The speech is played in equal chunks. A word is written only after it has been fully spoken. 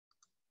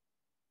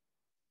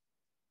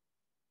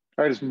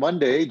All right, it's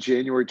Monday,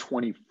 January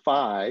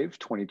 25,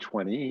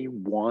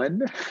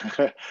 2021.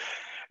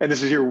 And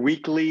this is your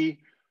weekly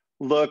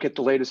look at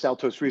the latest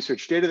Altos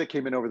Research data that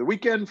came in over the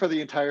weekend for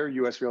the entire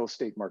US real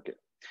estate market.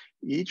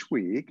 Each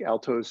week,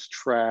 Altos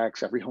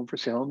tracks every home for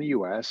sale in the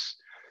US,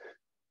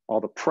 all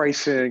the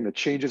pricing, the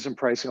changes in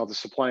pricing, all the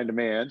supply and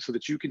demand, so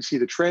that you can see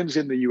the trends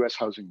in the US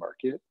housing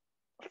market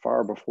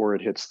far before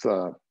it hits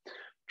the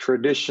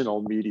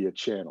traditional media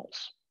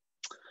channels.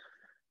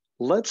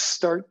 Let's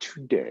start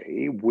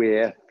today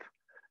with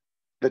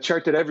the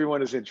chart that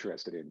everyone is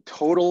interested in: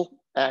 total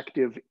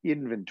active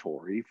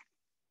inventory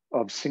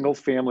of single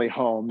family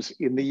homes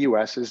in the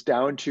US is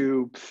down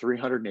to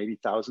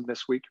 380,000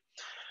 this week.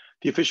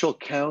 The official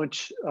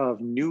count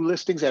of new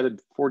listings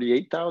added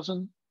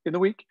 48,000 in the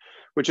week,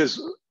 which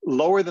is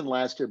lower than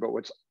last year. But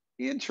what's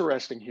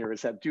interesting here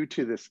is that due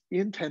to this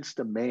intense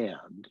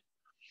demand,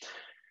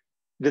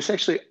 this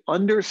actually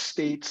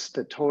understates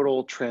the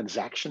total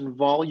transaction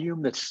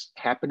volume that's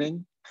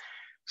happening.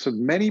 So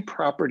many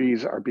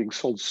properties are being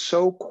sold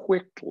so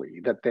quickly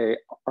that they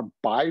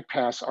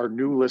bypass our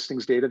new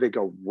listings data. They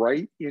go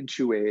right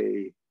into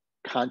a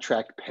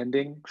contract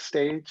pending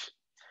stage.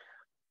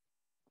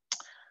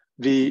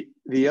 The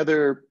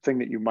other thing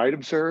that you might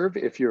observe,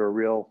 if you're a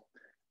real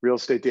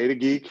estate data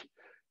geek,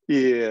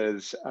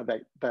 is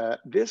that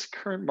this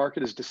current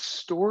market is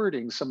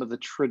distorting some of the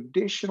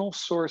traditional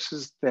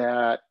sources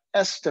that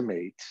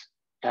estimate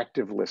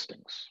active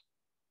listings.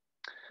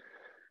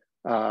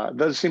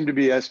 Those seem to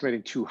be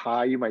estimating too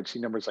high. You might see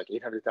numbers like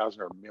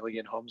 800,000 or a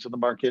million homes in the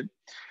market,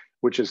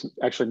 which is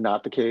actually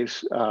not the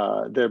case.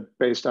 They're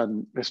based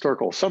on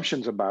historical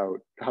assumptions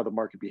about how the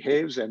market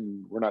behaves,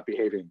 and we're not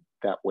behaving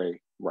that way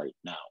right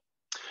now.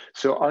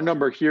 So our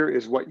number here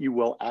is what you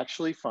will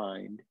actually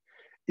find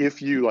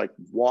if you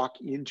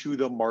walk into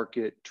the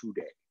market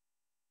today.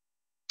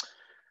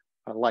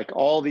 Like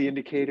all the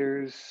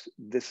indicators,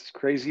 this is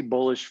crazy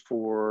bullish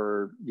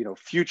for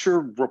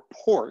future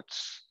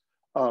reports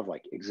of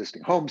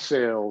existing home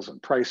sales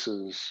and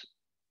prices,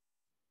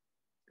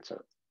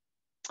 etc.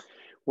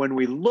 When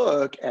we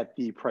look at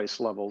the price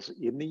levels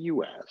in the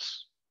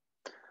US,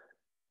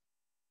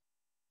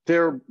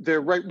 they're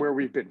right where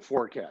we've been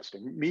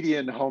forecasting.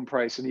 Median home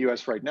price in the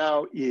US right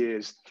now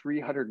is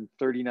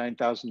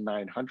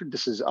 $339,900.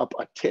 This is up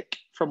a tick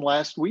from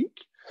last week.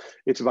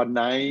 It's about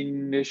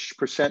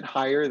 9-ish%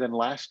 higher than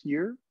last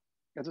year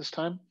at this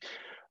time.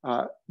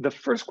 The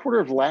first quarter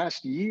of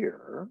last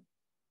year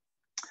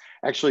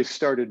actually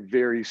started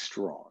very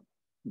strong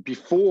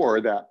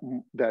before that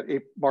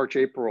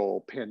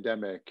March-April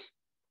pandemic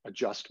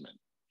adjustment.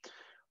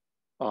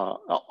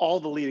 All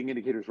the leading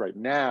indicators right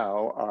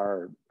now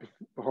are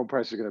home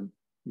prices are going to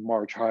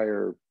march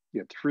higher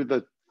through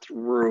the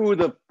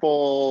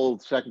full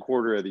second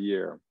quarter of the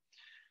year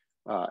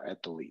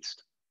at the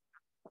least.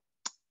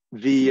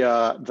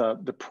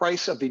 The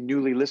price of the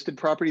newly listed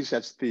properties,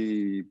 that's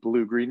the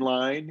blue-green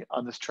line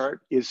on this chart,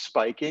 is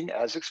spiking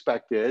as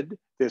expected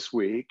this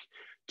week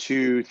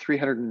to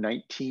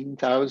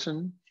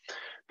 319,000.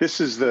 This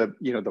is the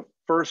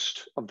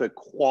first of the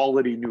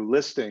quality new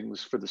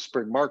listings for the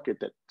spring market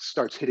that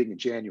starts hitting in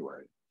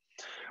January.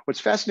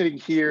 What's fascinating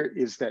here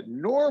is that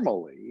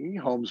normally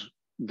homes,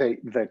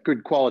 that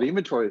good quality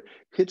inventory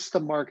hits the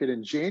market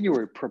in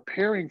January,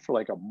 preparing for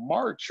a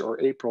March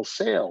or April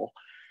sale.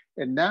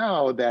 And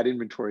now that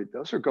inventory,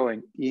 those are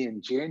going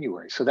in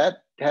January. So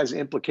that has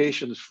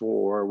implications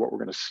for what we're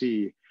going to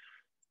see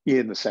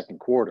in the second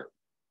quarter.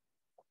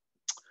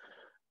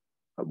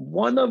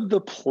 One of the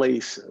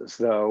places,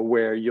 though,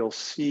 where you'll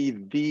see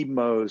the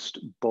most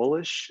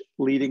bullish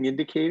leading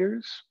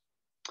indicators,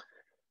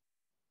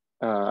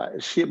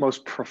 see it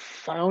most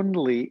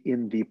profoundly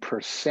in the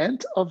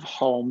percent of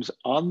homes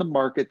on the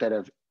market that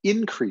have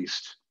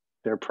increased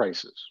their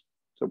prices.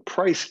 So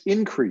price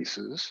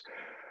increases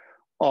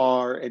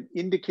are an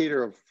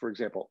indicator of, for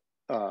example,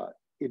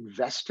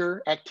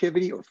 investor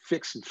activity or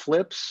fix and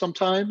flips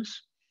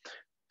sometimes.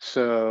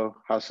 So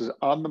houses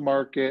on the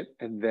market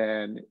and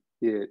then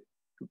it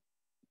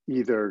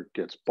either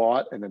gets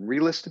bought and then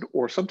relisted,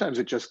 or sometimes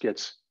it just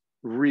gets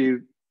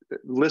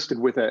relisted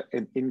with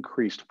an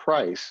increased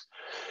price.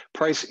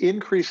 Price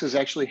increases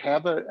actually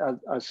have a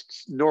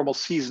normal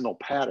seasonal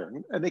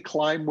pattern, and they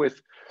climb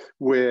with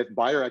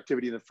buyer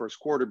activity in the first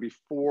quarter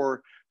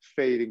before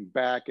fading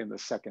back in the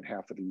second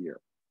half of the year.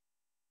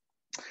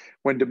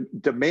 When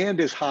demand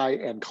is high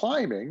and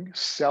climbing,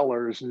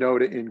 sellers know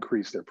to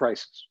increase their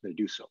prices. They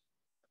do so.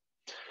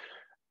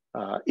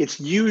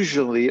 It's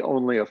usually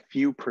only a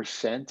few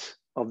percent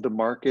of the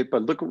market,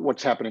 but look at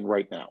what's happening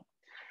right now.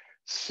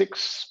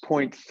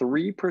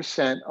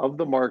 6.3% of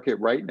the market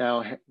right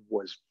now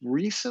was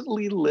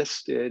recently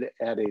listed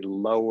at a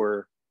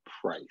lower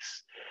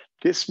price.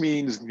 This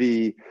means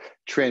the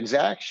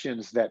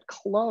transactions that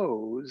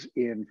close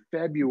in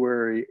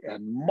February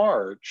and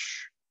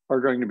March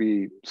are going to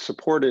be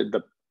supported.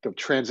 The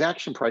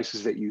transaction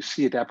prices that you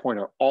see at that point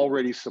are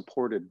already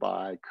supported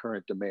by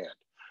current demand.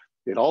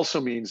 It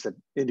also means that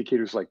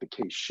indicators like the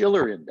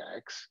Case-Shiller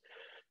index,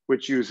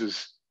 which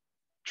uses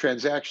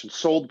transaction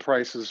sold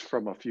prices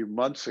from a few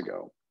months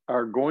ago,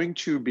 are going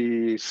to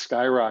be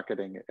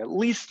skyrocketing at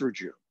least through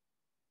June.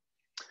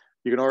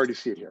 You can already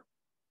see it here.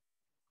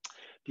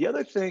 The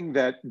other thing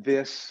that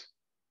this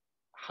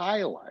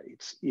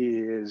highlights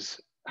is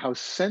how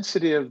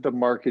sensitive the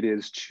market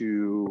is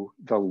to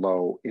the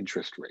low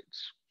interest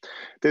rates.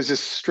 There's a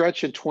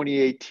stretch in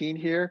 2018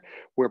 here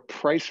where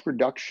price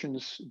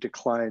reductions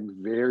declined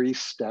very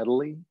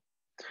steadily.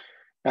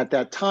 At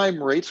that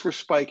time, rates were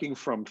spiking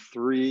from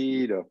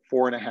 3 to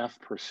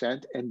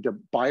 4.5%, and the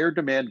buyer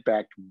demand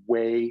backed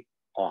way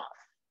off.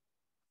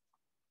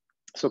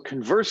 So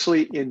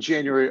conversely, in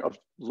January of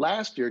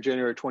last year,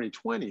 January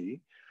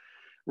 2020,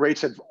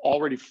 rates had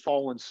already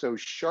fallen so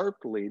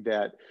sharply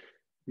that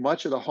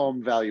much of the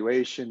home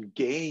valuation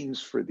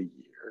gains for the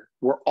year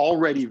were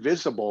already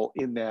visible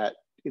in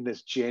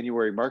this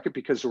January market,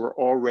 because there were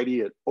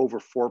already at over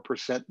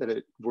 4%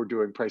 that were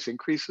doing price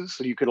increases.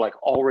 So you could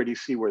already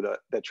see where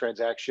the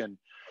transaction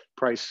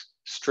price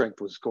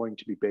strength was going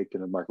to be baked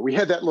in the market. We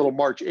had that little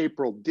March,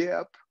 April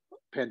dip,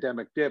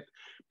 pandemic dip,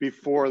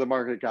 before the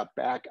market got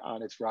back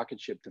on its rocket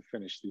ship to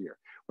finish the year.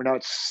 We're now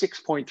at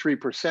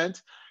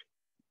 6.3%.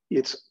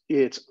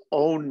 It's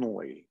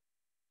only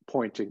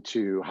pointing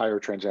to higher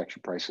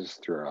transaction prices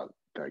throughout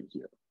the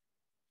year.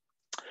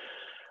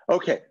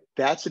 Okay,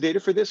 that's the data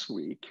for this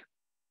week.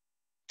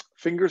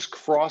 Fingers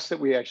crossed that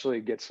we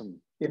actually get some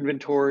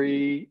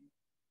inventory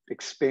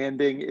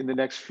expanding in the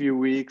next few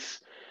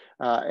weeks.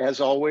 As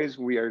always,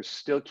 we are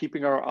still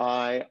keeping our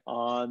eye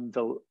on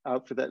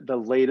out for the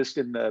latest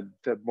in the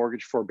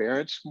mortgage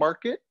forbearance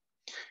market.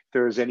 If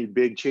there's any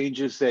big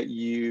changes that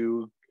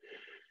you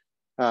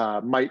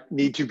might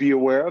need to be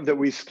aware of that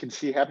we can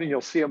see happening,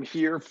 you'll see them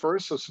here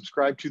first. So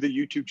subscribe to the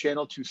YouTube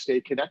channel to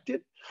stay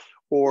connected,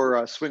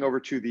 or swing over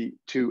to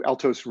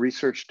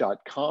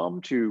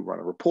altosresearch.com to run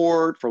a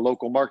report for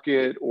local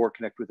market, or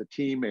connect with a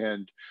team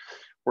and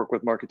work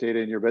with market data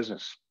in your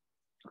business.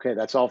 Okay,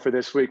 that's all for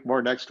this week.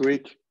 More next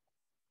week.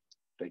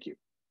 Thank you.